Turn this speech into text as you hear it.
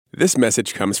This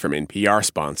message comes from NPR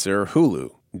sponsor Hulu.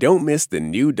 Don't miss the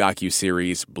new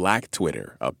docuseries Black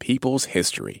Twitter, A People's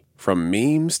History. From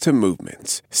memes to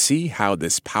movements, see how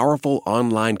this powerful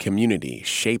online community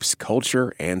shapes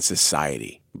culture and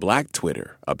society. Black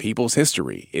Twitter, A People's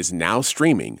History is now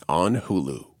streaming on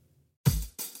Hulu.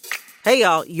 Hey,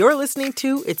 y'all. You're listening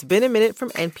to It's Been a Minute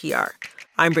from NPR.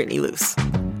 I'm Brittany Luce.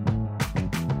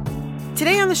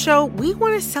 Today on the show, we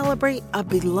want to celebrate a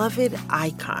beloved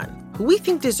icon who we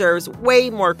think deserves way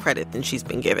more credit than she's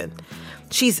been given.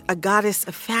 She's a goddess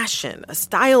of fashion, a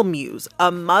style muse,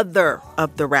 a mother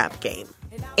of the rap game,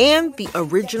 and the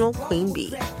original Queen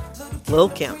Bee, Lil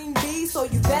Kim.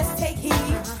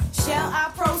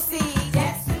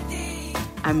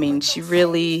 I mean, she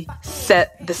really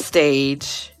set the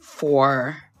stage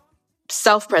for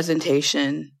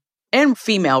self-presentation and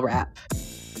female rap.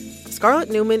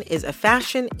 Scarlett Newman is a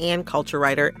fashion and culture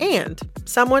writer and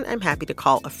someone I'm happy to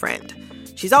call a friend.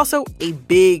 She's also a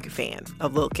big fan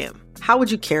of Lil Kim. How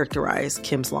would you characterize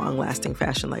Kim's long-lasting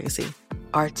fashion legacy?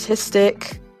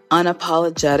 Artistic,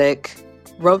 unapologetic,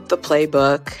 wrote the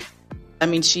playbook. I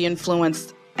mean, she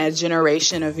influenced a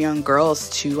generation of young girls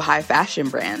to high fashion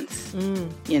brands.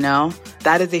 You know,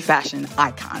 that is a fashion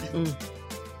icon.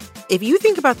 If you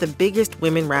think about the biggest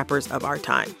women rappers of our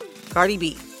time, Cardi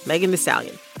B, Megan Thee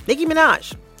Stallion, Nicki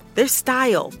Minaj, their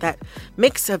style, that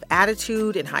mix of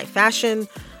attitude and high fashion,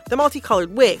 the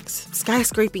multicolored wigs,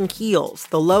 skyscraping heels,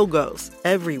 the logos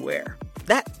everywhere.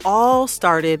 That all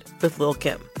started with Lil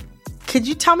Kim. Could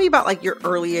you tell me about your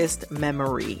earliest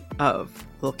memory of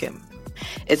Lil Kim?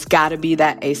 It's got to be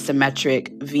that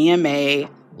asymmetric VMA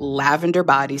lavender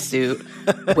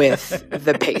bodysuit with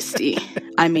the pasty.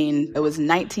 I mean, it was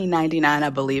 1999, I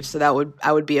believe, so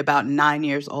I would be about 9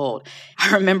 years old.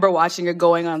 I remember watching her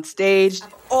going on stage.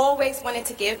 I've always wanted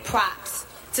to give props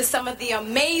to some of the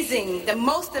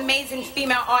most amazing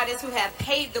female artists who have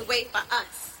paved the way for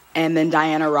us. And then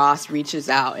Diana Ross reaches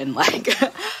out and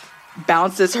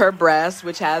bounces her breast,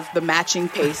 which has the matching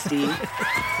pasty.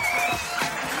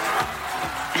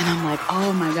 And I'm like,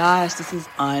 oh my gosh, this is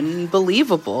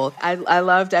unbelievable. I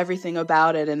loved everything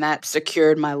about it, and that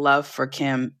secured my love for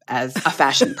Kim as a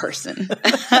fashion person.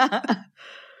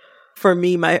 For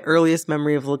me, my earliest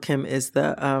memory of Lil Kim is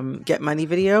the Get Money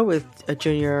video with a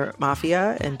Junior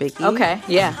Mafia and Biggie. Okay,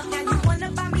 yeah.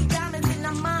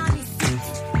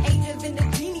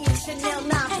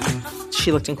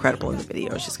 She looked incredible in the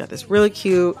video. She's got this really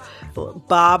cute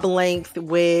bob length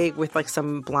wig with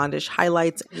some blondish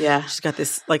highlights. Yeah. She's got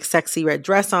this sexy red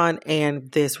dress on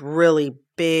and this really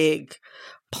big,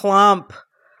 plump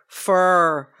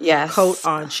fur coat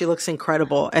on. She looks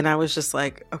incredible. And I was just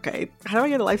like, okay, how do I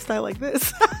get a lifestyle like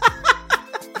this?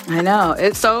 I know.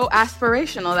 It's so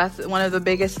aspirational. That's one of the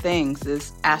biggest things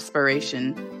is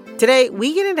aspiration. Today,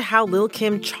 we get into how Lil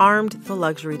Kim charmed the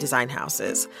luxury design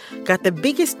houses, got the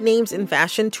biggest names in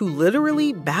fashion to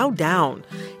literally bow down,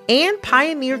 and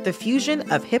pioneered the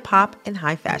fusion of hip-hop and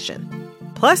high fashion.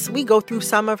 Plus, we go through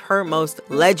some of her most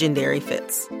legendary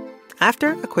fits.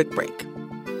 After a quick break.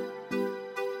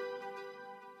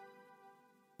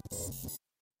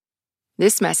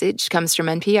 This message comes from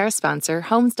NPR sponsor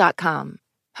Homes.com.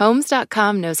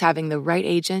 Homes.com knows having the right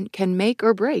agent can make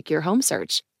or break your home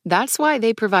search. That's why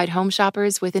they provide home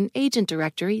shoppers with an agent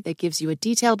directory that gives you a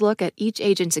detailed look at each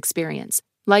agent's experience,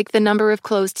 like the number of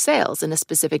closed sales in a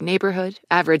specific neighborhood,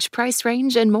 average price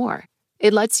range, and more.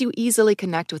 It lets you easily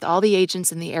connect with all the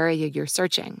agents in the area you're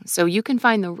searching, so you can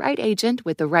find the right agent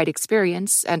with the right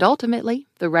experience and ultimately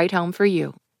the right home for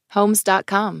you.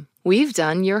 Homes.com. We've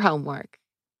done your homework.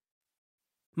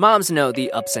 Moms know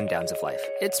the ups and downs of life.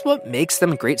 It's what makes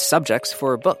them great subjects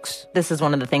for books. This is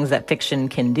one of the things that fiction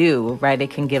can do, right? It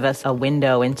can give us a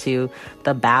window into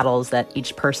the battles that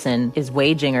each person is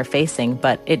waging or facing,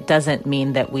 but it doesn't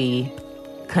mean that we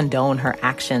condone her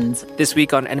actions. This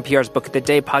week on NPR's Book of the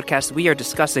Day podcast, we are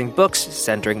discussing books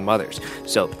centering mothers.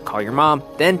 So call your mom,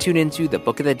 then tune into the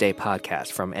Book of the Day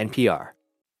podcast from NPR.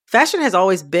 Fashion has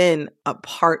always been a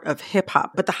part of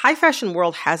hip-hop, but the high fashion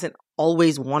world hasn't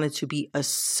always wanted to be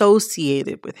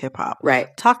associated with hip-hop. Right.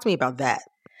 Talk to me about that.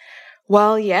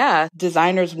 Well, yeah,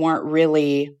 designers weren't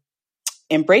really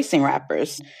embracing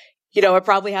rappers. You know, it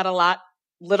probably had a lot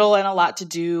to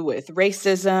do with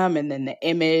racism, and then the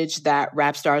image that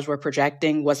rap stars were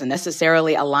projecting wasn't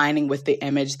necessarily aligning with the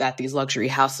image that these luxury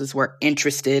houses were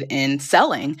interested in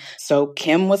selling. So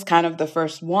Kim was kind of the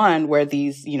first one where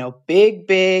these,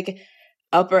 big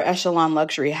upper echelon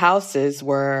luxury houses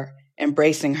were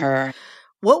embracing her.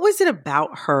 What was it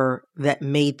about her that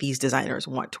made these designers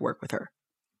want to work with her?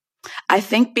 I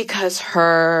think because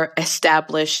her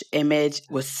established image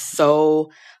was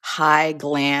so high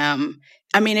glam,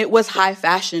 I mean, it was high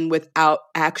fashion without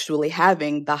actually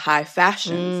having the high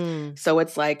fashions. So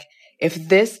it's like, if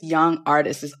this young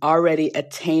artist is already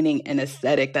attaining an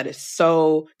aesthetic that is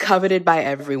so coveted by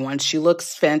everyone, she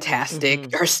looks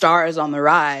fantastic, her star is on the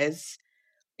rise,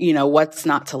 you know, what's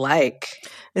not to like?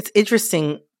 It's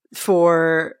interesting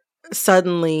for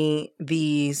suddenly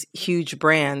these huge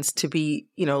brands to be,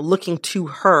 you know, looking to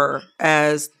her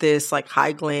as this like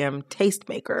high glam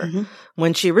tastemaker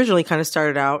when she originally kind of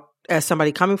started out as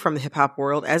somebody coming from the hip hop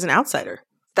world as an outsider.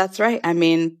 That's right. I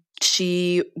mean,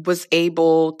 she was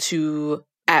able to,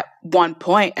 at one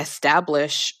point,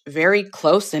 establish very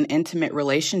close and intimate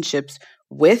relationships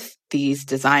with these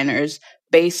designers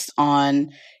based on,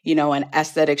 you know, an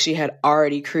aesthetic she had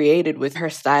already created with her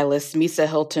stylist, Misa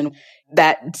Hilton,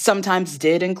 that sometimes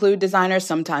did include designer,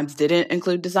 sometimes didn't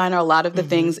include designer. A lot of the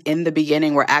things in the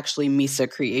beginning were actually Misa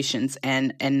creations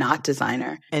and not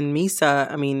designer. And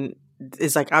Misa, I mean,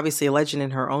 is like obviously a legend in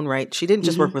her own right. She didn't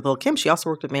just work with Lil Kim. She also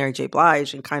worked with Mary J.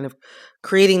 Blige and kind of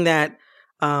creating that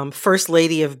first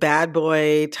lady of bad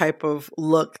boy type of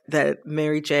look that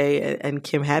Mary J. and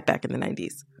Kim had back in the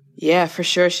 90s. Yeah, for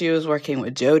sure. She was working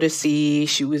with Jodeci.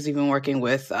 She was even working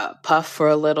with Puff for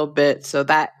a little bit. So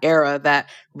that era, that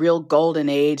real golden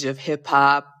age of hip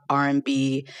hop,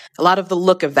 R&B, a lot of the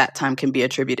look of that time can be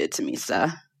attributed to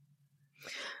Misa.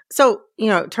 So, you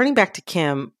know, turning back to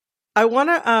Kim, I want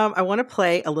to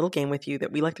play a little game with you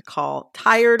that we like to call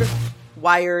Tired,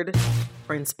 Wired,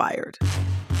 or Inspired.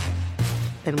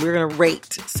 And we're going to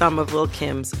rate some of Lil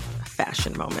Kim's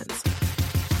fashion moments.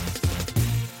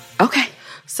 Okay.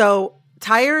 So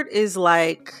Tired is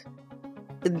like,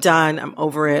 done, I'm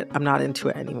over it, I'm not into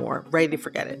it anymore, ready to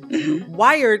forget it.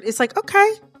 Wired is like,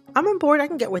 okay, I'm on board, I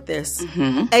can get with this.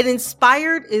 And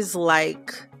Inspired is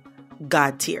like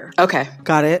God tier. Okay.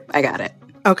 Got it? I got it.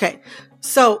 Okay.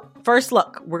 So first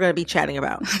look we're going to be chatting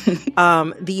about the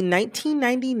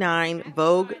 1999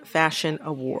 Vogue Fashion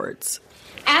Awards.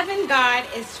 Avant-garde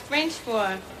is French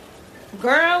for,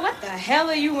 girl, what the hell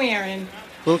are you wearing?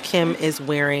 Lil Kim is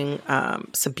wearing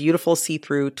some beautiful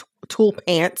see-through tulle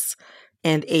pants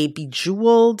and a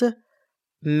bejeweled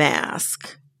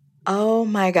mask. Oh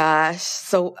my gosh.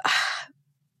 So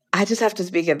I just have to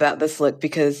speak about this look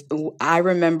because I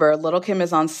remember Lil Kim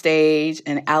is on stage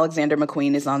and Alexander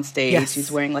McQueen is on stage. Yes.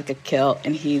 He's wearing like a kilt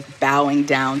and he's bowing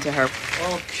down to her.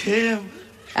 Oh, Kim.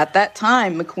 At that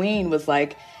time, McQueen was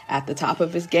like at the top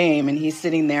of his game and he's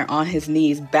sitting there on his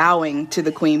knees bowing to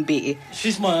the Queen Bee.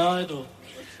 She's my idol.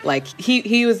 Like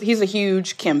he's a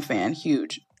huge Kim fan,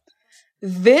 huge.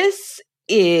 This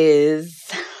is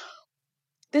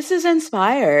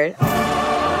inspired.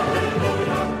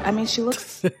 I mean, she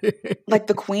looks like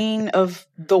the queen of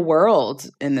the world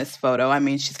in this photo. I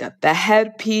mean, she's got the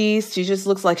headpiece. She just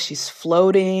looks like she's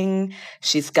floating.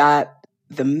 She's got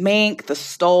the mink, the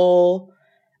stole.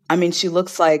 I mean, she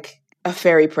looks like a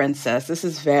fairy princess. This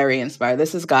is very inspired.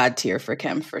 This is God tier for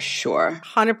Kim for sure.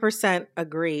 100%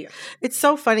 agree. It's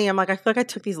so funny. I'm like, I feel like I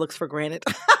took these looks for granted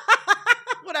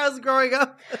when I was growing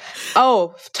up.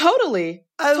 Oh, totally.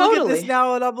 I look at this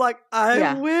now and I'm like,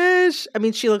 I wish. I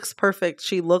mean, she looks perfect.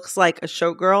 She looks like a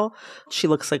showgirl. She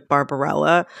looks like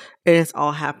Barbarella. And it's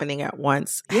all happening at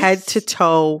once. Yes. Head to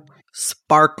toe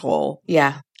sparkle.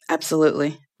 Yeah,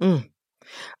 absolutely.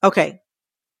 Okay.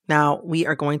 Now we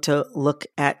are going to look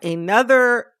at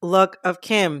another look of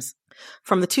Kim's.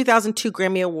 From the 2002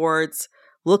 Grammy Awards,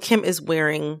 Lil Kim is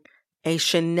wearing a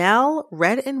Chanel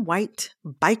red and white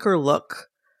biker look,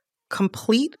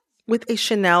 complete with a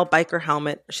Chanel biker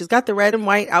helmet. She's got the red and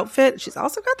white outfit. She's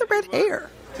also got the red hair.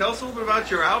 Tell us a little bit about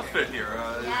your outfit here.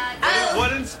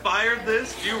 What inspired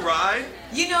this? Do you ride?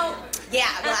 You know, yeah,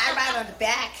 well, I ride on the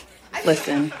back.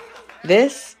 Listen,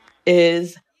 this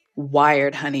is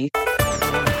wired, honey.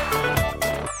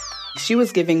 She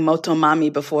was giving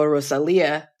Motomami before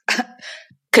Rosalia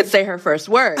could say her first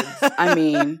words. I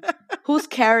mean, who's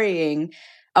carrying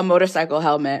a motorcycle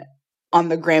helmet on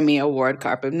the Grammy Award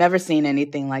carpet? Never seen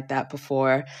anything like that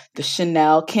before. The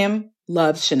Chanel, Kim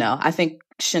loves Chanel. I think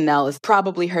Chanel is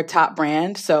probably her top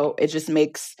brand, so it just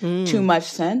makes too much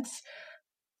sense.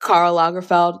 Karl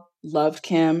Lagerfeld loved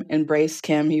Kim, embraced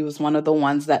Kim. He was one of the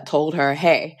ones that told her,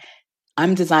 hey,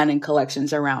 I'm designing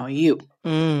collections around you.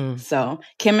 So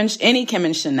any Kim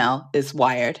and Chanel is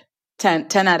wired. 10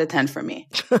 out of 10 for me.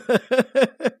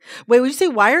 Wait, would you say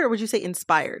wired or would you say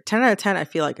inspired? 10 out of 10, I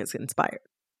feel like it's inspired.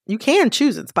 You can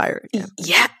choose inspired again.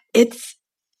 Yeah, it's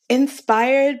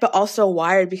inspired, but also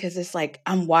wired because it's like,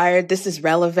 I'm wired. This is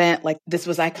relevant. Like, this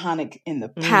was iconic in the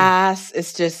past.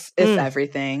 It's just, it's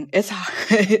everything. It's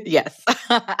hard. Yes.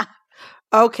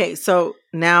 Okay, so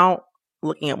now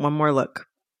looking at one more look.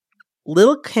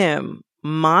 Lil Kim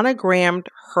monogrammed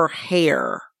her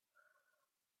hair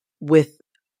with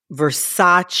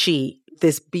Versace,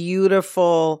 this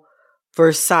beautiful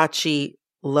Versace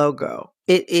logo.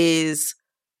 It is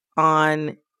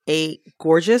on a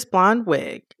gorgeous blonde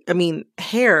wig. I mean,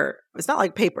 hair, it's not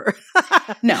like paper.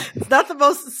 No. It's not the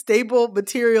most stable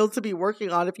material to be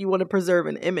working on if you want to preserve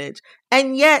an image.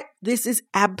 And yet, this is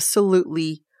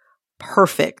absolutely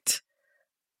perfect.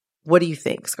 What do you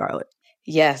think, Scarlett?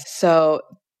 Yes. So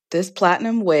this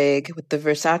platinum wig with the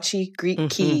Versace Greek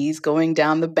keys going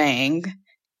down the bang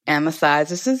and the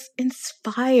sides, this is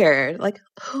inspired. Like,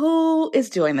 who is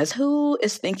doing this? Who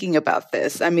is thinking about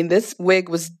this? I mean, this wig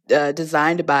was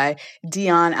designed by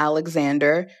Dion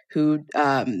Alexander, who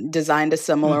designed a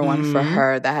similar one for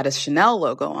her that had a Chanel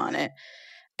logo on it.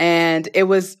 And it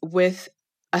was with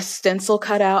a stencil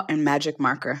cutout and magic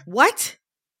marker. What?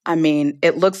 I mean,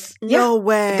 it looks... No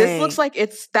way. This looks like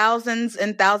it's thousands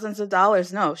and thousands of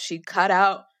dollars. No, she cut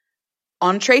out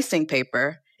on tracing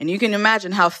paper, and you can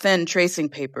imagine how thin tracing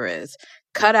paper is.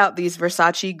 Cut out these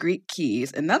Versace Greek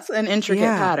keys, and that's an intricate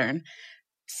pattern.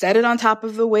 Set it on top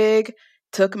of the wig,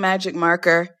 took magic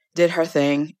marker, did her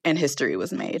thing, and history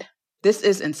was made. This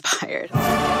is inspired.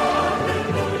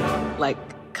 Like,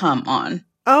 come on.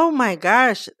 Oh my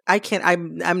gosh.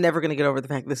 I'm never going to get over the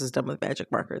fact this is done with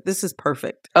magic marker. This is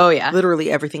perfect. Oh yeah.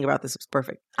 Literally everything about this is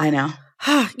perfect. I know.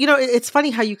 You know, it's funny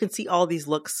how you can see all these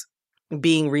looks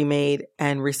being remade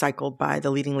and recycled by the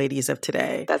leading ladies of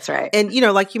today. That's right. And, you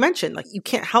know, like you mentioned, like you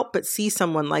can't help but see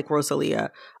someone like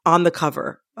Rosalia on the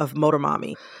cover of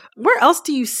Motormami. Where else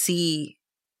do you see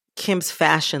Kim's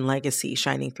fashion legacy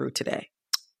shining through today?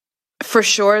 For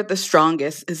sure, the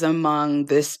strongest is among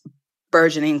this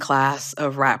burgeoning class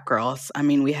of rap girls. I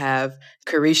mean, we have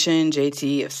Carisha and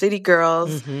JT of City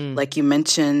Girls. Like you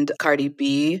mentioned, Cardi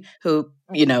B, who,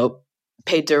 you know,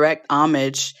 paid direct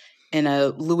homage in a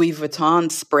Louis Vuitton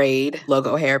sprayed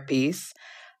logo hairpiece.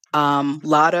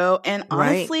 Lotto, and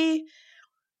honestly,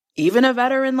 even a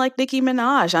veteran like Nicki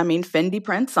Minaj. I mean, Fendi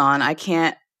prints on.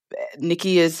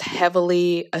 Nicki is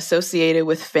heavily associated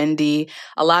with Fendi.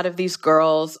 A lot of these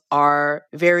girls are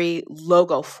very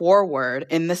logo forward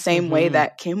in the same way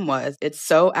that Kim was. It's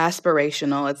so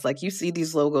aspirational. It's like, you see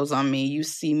these logos on me, you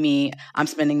see me, I'm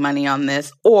spending money on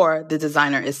this, or the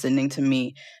designer is sending to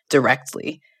me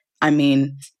directly. I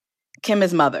mean, Kim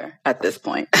is mother at this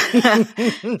point,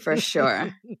 for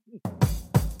sure.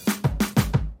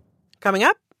 Coming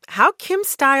up, how Kim's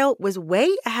style was way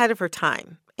ahead of her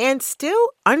time and still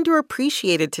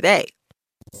underappreciated today.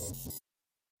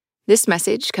 This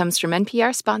message comes from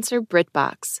NPR sponsor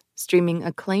BritBox, streaming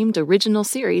acclaimed original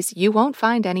series you won't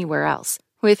find anywhere else,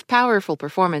 with powerful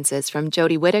performances from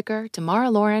Jodie Whittaker, Tamara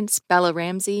Lawrence, Bella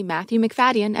Ramsey, Matthew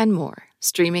McFadden, and more,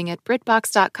 streaming at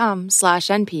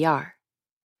BritBox.com/NPR.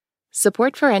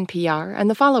 Support for NPR and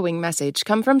the following message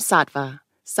come from Saatva.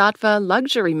 Saatva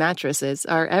luxury mattresses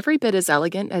are every bit as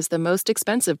elegant as the most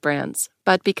expensive brands,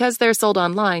 but because they're sold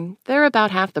online, they're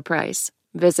about half the price.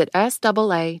 Visit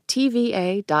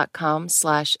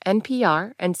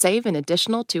SAATVA.com/NPR and save an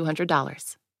additional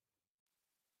 $200.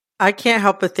 I can't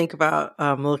help but think about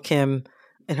Lil Kim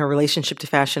and her relationship to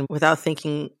fashion without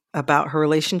thinking about her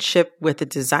relationship with the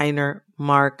designer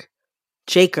Marc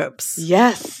Jacobs.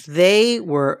 Yes. They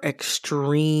were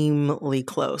extremely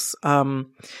close.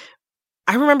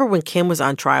 I remember when Kim was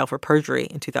on trial for perjury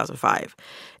in 2005,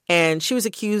 and she was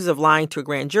accused of lying to a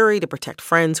grand jury to protect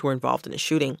friends who were involved in a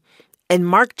shooting. And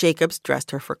Marc Jacobs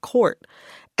dressed her for court.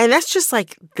 And that's just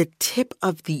like the tip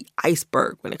of the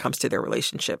iceberg when it comes to their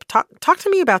relationship. Talk to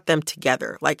me about them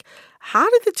together. Like, how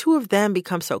did the two of them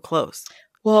become so close?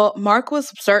 Well, Marc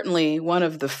was certainly one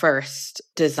of the first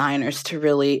designers to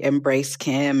really embrace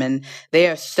Kim, and they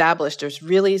established this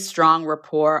really strong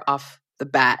rapport off the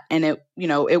bat. And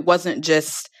it wasn't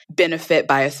just benefit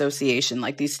by association.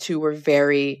 Like, these two were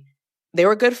they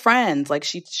were good friends. Like,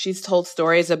 she's told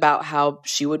stories about how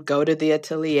she would go to the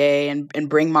atelier and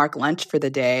bring Marc lunch for the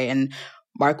day, and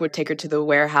Marc would take her to the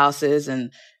warehouses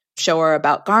and show her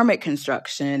about garment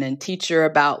construction and teach her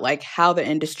about like how the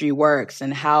industry works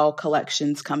and how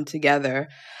collections come together.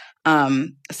 So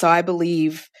I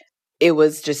believe it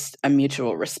was just a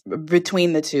mutual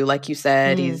between the two. Like you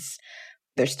said,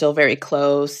 they're still very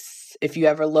close. If you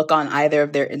ever look on either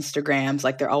of their Instagrams,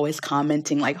 like they're always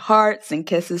commenting like hearts and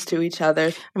kisses to each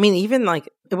other. I mean, even like,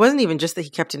 it wasn't even just that he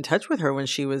kept in touch with her when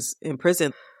she was in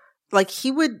prison. Like,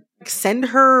 he would send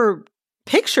her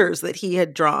pictures that he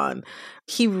had drawn.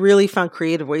 He really found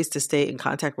creative ways to stay in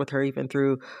contact with her even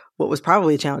through what was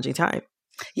probably a challenging time.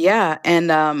 Yeah.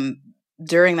 And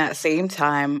during that same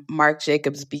time, Marc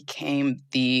Jacobs became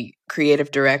the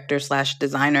creative director /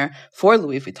 designer for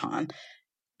Louis Vuitton.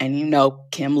 And,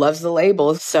 Kim loves the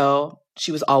labels. So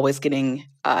she was always getting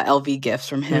LV gifts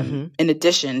from him in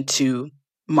addition to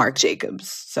Marc Jacobs.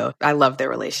 So I love their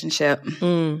relationship.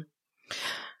 Something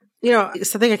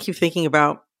I keep thinking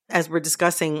about as we're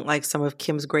discussing like some of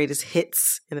Kim's greatest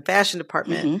hits in the fashion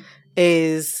department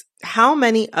is how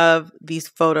many of these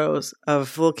photos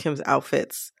of Lil Kim's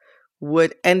outfits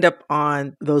would end up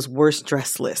on those worst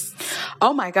dress lists.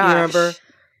 Oh my gosh. You remember?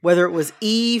 Whether it was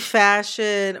E!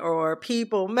 Fashion or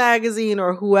People magazine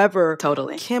or whoever.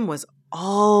 Totally. Kim was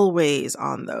always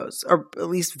on those, or at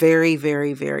least very,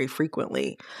 very, very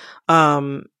frequently.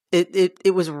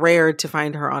 It was rare to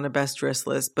find her on a best dress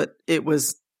list, but it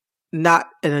was not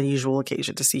an unusual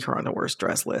occasion to see her on the worst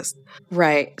dress list.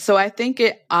 Right. So I think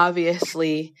it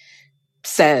obviously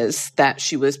says that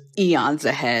she was eons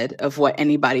ahead of what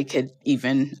anybody could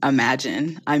even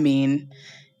imagine. I mean,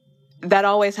 that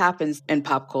always happens in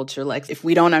pop culture. Like, if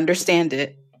we don't understand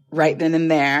it right then and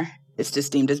there, it's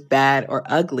just deemed as bad or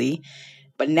ugly.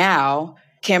 But now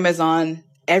Kim is on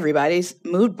everybody's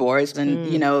mood boards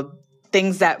and,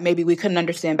 things that maybe we couldn't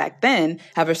understand back then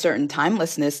have a certain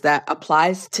timelessness that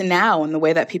applies to now and the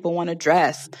way that people want to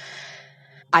dress.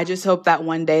 I just hope that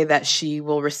one day that she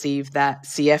will receive that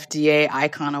CFDA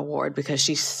Icon Award because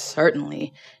she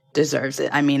certainly deserves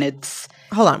it. I mean, it's...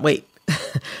 Hold on, wait.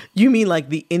 You mean like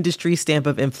the industry stamp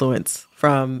of influence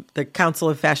from the Council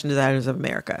of Fashion Designers of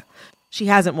America? She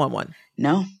hasn't won one.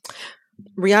 No.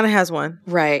 Rihanna has one.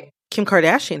 Right. Kim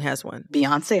Kardashian has one.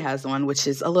 Beyonce has one, which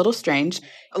is a little strange.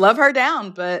 I love her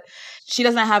down, but she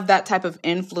doesn't have that type of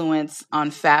influence on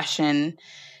fashion,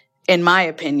 in my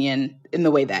opinion, in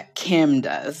the way that Kim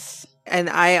does. And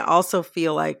I also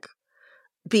feel like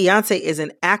Beyonce is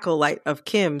an acolyte of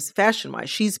Kim's fashion-wise.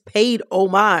 She's paid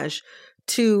homage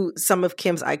to some of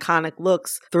Kim's iconic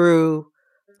looks through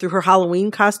her Halloween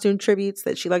costume tributes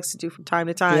that she likes to do from time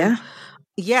to time.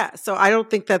 Yeah, so I don't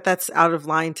think that that's out of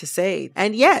line to say.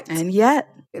 And yet.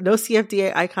 No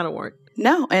CFDA Icon Award.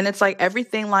 No, and it's like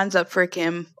everything lines up for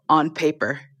Kim on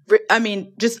paper. I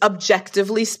mean, just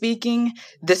objectively speaking,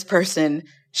 this person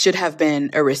should have been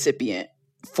a recipient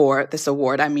for this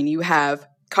award. I mean, you have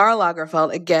Karl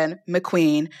Lagerfeld, again,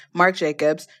 McQueen, Marc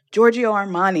Jacobs, Giorgio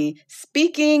Armani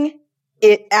speaking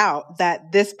it out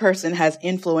that this person has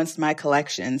influenced my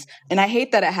collections. And I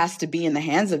hate that it has to be in the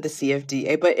hands of the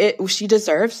CFDA, but she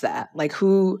deserves that. Like,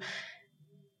 who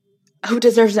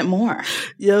deserves it more?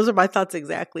 Yeah, those are my thoughts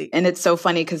exactly. And it's so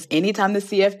funny because anytime the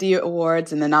CFD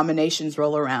awards and the nominations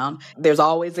roll around, there's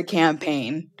always a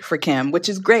campaign for Kim, which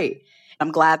is great.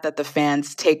 I'm glad that the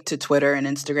fans take to Twitter and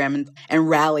Instagram and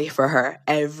rally for her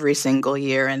every single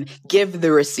year and give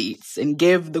the receipts and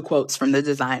give the quotes from the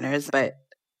designers. But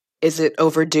is it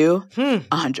overdue?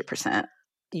 100%.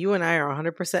 You and I are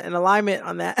 100% in alignment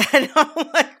on that. And I'm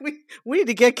like, we need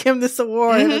to get Kim this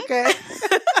award, okay?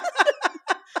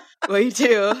 We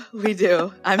do.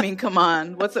 I mean, come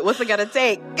on. What's it gotta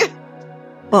take?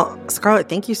 Well, Scarlett,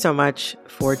 thank you so much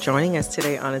for joining us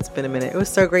today on It's Been a Minute. It was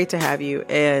so great to have you.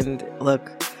 And look,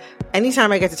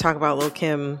 anytime I get to talk about Lil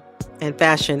Kim and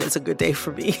fashion, it's a good day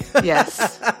for me.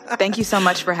 Yes. Thank you so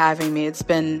much for having me. It's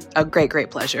been a great, great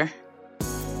pleasure.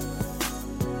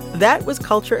 That was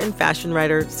culture and fashion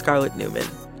writer Scarlett Newman.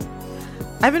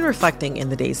 I've been reflecting in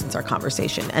the days since our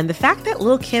conversation, and the fact that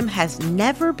Lil Kim has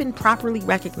never been properly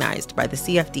recognized by the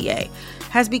CFDA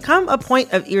has become a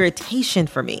point of irritation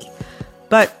for me.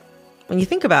 But when you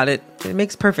think about it, it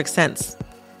makes perfect sense.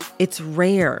 It's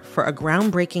rare for a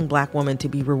groundbreaking Black woman to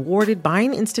be rewarded by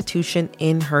an institution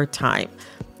in her time.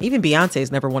 Even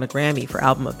Beyonce's never won a Grammy for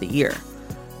Album of the Year.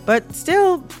 But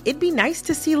still, it'd be nice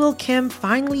to see Lil Kim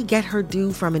finally get her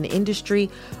due from an industry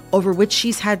over which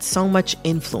she's had so much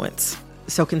influence.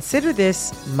 So consider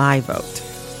this my vote.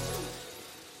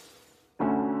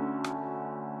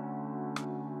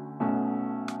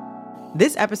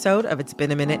 This episode of It's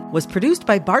Been a Minute was produced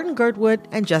by Barton Girdwood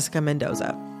and Jessica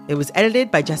Mendoza. It was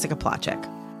edited by Jessica Plachek.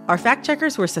 Our fact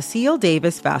checkers were Cecile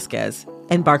Davis Vasquez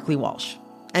and Barkley Walsh.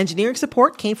 Engineering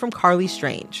support came from Carly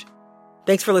Strange.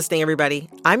 Thanks for listening, everybody.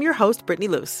 I'm your host, Brittany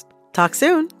Luce. Talk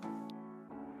soon.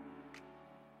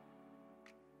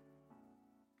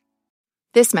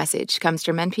 This message comes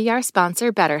from NPR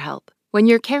sponsor BetterHelp. When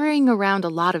you're carrying around a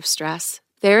lot of stress,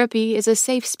 therapy is a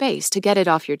safe space to get it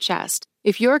off your chest.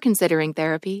 If you're considering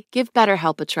therapy, give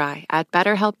BetterHelp a try at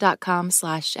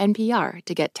betterhelp.com/NPR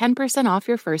to get 10% off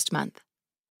your first month.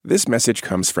 This message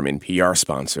comes from NPR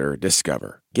sponsor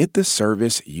Discover. Get the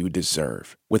service you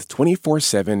deserve. With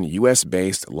 24/7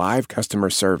 U.S.-based live customer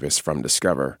service from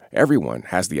Discover, everyone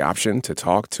has the option to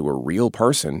talk to a real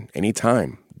person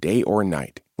anytime, day or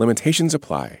night. Limitations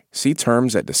apply. See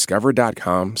terms at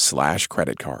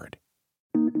discover.com/creditcard.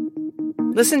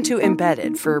 Listen to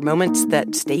Embedded for moments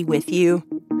that stay with you.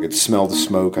 I could smell the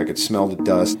smoke. I could smell the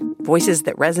dust. Voices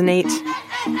that resonate.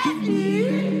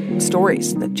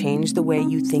 Stories that change the way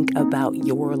you think about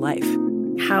your life.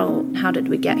 How did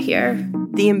we get here?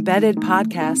 The Embedded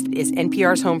podcast is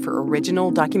NPR's home for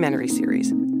original documentary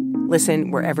series.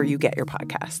 Listen wherever you get your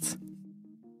podcasts.